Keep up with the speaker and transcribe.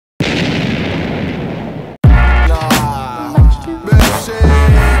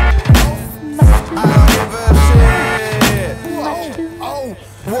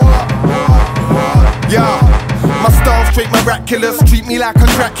miraculous. Treat me like a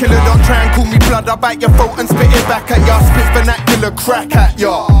Dracula, don't try and call me blood. I'll bite your throat and spit it back at ya. Spit vernacular, crack at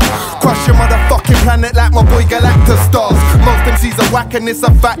ya. Crush your motherfucking planet like my boy Galactus stars. Most MCs are whack and it's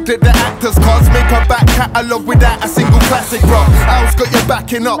a fact that the actors cards make a back catalogue without a single classic, bro. Owl's got your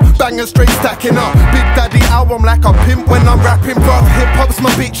backing up, banging straight stacking up. Big Daddy Owl, I'm like a pimp when I'm rapping, bro. Hip hop's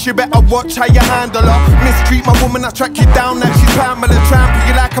my bitch, you better watch how you handle her. Mistreat my woman, I track you down like she's Pamela. Trample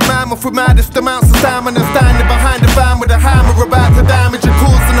you like a mammoth with maddest amounts of stamina. Standing behind the van with a hammer about to damage your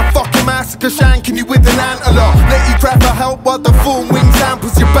cause and a fucking massacre, shanking you with an antelope. Let you grab for help while the full wing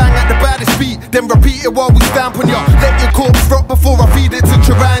samples. You bang at the baddest beat, then repeat it while we stamp on ya. Let your corpse rot before I feed it to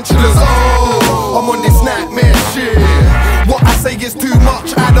tarantulas. Oh, I'm on this nightmare shit. What I say is too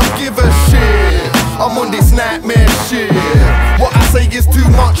much, I don't give a shit. I'm on this nightmare shit. What I say is too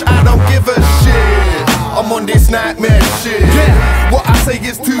much, I don't give a shit. I'm on this nightmare shit. What I say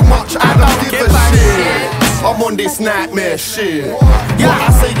is too much, I don't give a shit. I'm on this nightmare shit. What I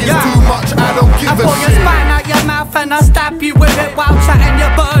say is too much, I don't give a shit. I pull your spine out your mouth and I stab you with it while chatting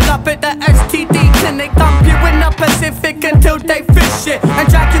your bird up at the STD clinic. Dump you in the Pacific until they fish it and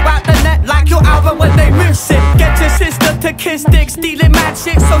drag you out the net like your album when they miss it. Get your sister to kiss dick, stealing mad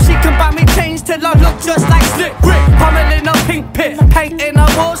shit so she can buy me change till I look just like Slick Rick. Pummeling a pink pit, painting her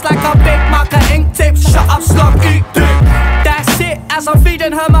walls like a big marker ink tip. Shut up, slug, eat dick. That's it, as I'm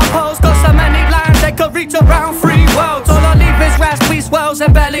feeding her my pose. Got so many lines they could reach around 3 worlds. All I leave is raspberry swells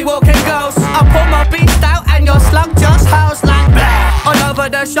and belly walking ghosts. I pull my beast out and your slug just howls like blah. All over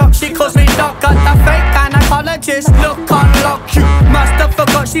the shop, she calls me Doc. Got the fake gynecologist look unlock you. Must have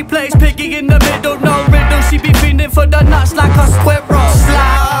forgot she plays piggy in the middle, no riddle. She be feeding for the nuts like a squirrel.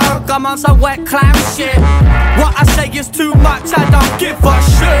 Slug, I'm on some wet clam shit. What I say is too much, I don't give a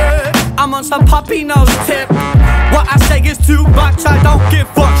shit. I'm on some puppy nose tip. What I say is too much, I don't give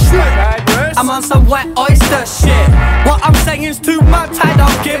a shit. I'm on some wet oyster shit. What I'm saying is too much, I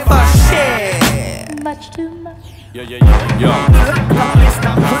don't give a shit. Much too much. Yo.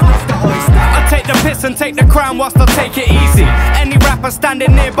 I take the piss and take the crown whilst I take it easy. Any rapper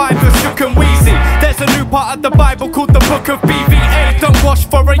standing nearby feels shook and wheezy. There's a new part of the Bible called the Book of BVA. Don't wash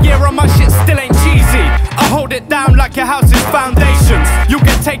for a year and my shit still ain't cheesy. I hold it down like your house's foundations. You'll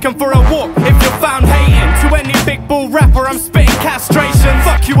get taken for a walk if you're found hating. To any big bull rapper I'm spitting castration.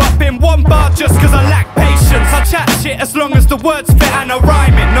 Fuck you up in one bar just cause I lack patience. I chat shit as long as the words fit and are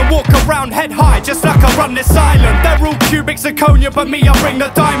rhyming. And walk around head high just like I run this island. They're all cubic zirconia, but me I bring the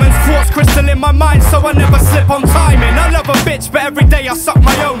diamonds. Quartz crystal in my mind so I never slip on timing. I love a bitch but every day I suck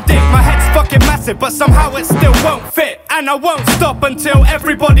my own dick. My head's fucking massive but somehow it still won't fit. And I won't stop until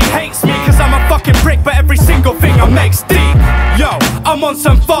everybody hates me. Cause I'm a fucking prick but every single thing I make's deep. Yo, I'm on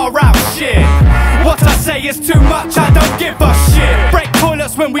some far out shit. What I say is too much, I don't give a shit. Break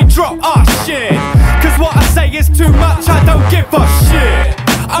toilets when we drop our shit. Cause what I say is too much, I don't give a shit.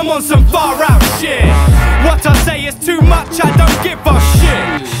 I'm on some far out shit. What I say is too much, I don't give a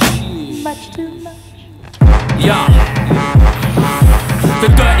shit. Much too much. Yeah. The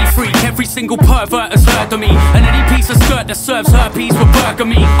dirty freak, every single pervert has heard of me. And any piece of skirt that serves herpes will burger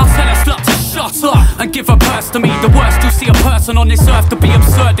me. I'll tell a slut to shut up and give a purse to me. The worst you'll see a person on this earth to be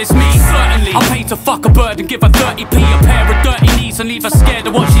absurd is me. Certainly, I'll pay to fuck a bird and give her 30p. A pair of dirty knees and leave her scared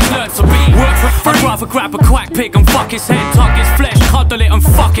of what she's learned to be. Work for free. I'd rather grab a quack pig and fuck his head, tug his flesh, cuddle it and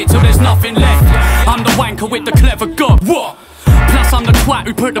fuck it till there's nothing left. I'm the wanker with the clever god. What? Plus I'm the twat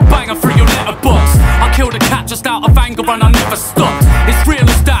who put the banger through your letterbox. I killed a cat just out of anger and I never stopped. It's real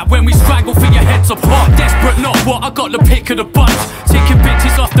as that when we strangle for your heads apart. Desperate not what, I got the pick of the bunch. Taking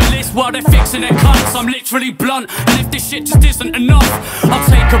bitches off the list while they're fixing their cunts. I'm literally blunt, and if this shit just isn't enough, I'll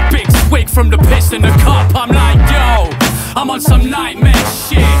take a big swig from the piss in the cup. I'm like, yo, I'm on some nightmare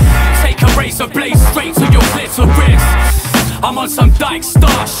shit. Take a razor blade straight to your clitoris. I'm on some Dike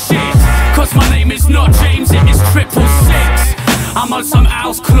Star shit. Cause my name is not James, it is 666. I'm on some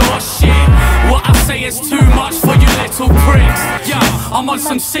Owl's Claw shit. What I say is too much for you little pricks. Yo, I'm on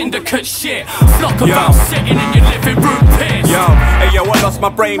some syndicate shit. Flock about sitting in your living room piss. Yo, hey yo, I lost my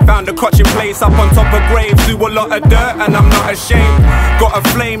brain, found a crotching place up on top of graves. Do a lot of dirt and I'm not ashamed. Got a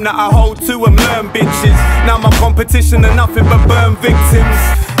flame that I hold to and learn bitches. Now my competition are nothing but burn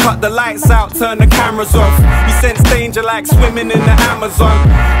victims. Cut the lights out, turn the cameras off. You sense danger like swimming in the Amazon.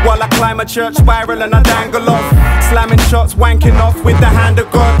 While I climb a church spiral and I dangle off. Slamming shots, wanking off with the hand of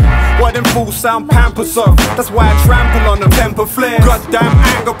God. Why them fools sound pamper soft? That's why I trample on them, temper flares. Goddamn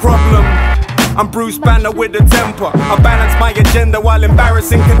anger problem. I'm Bruce Banner with a temper. I balance my agenda while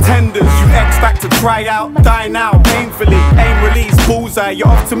embarrassing contenders. You X-Factor try out, die now, painfully. Aim, release, bullseye, you're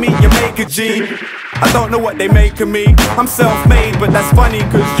off to meet your maker G. I don't know what they make of me. I'm self-made, but that's funny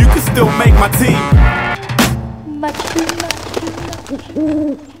cause you can still make my team. Much too much.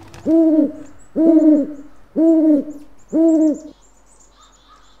 Mm-hmm.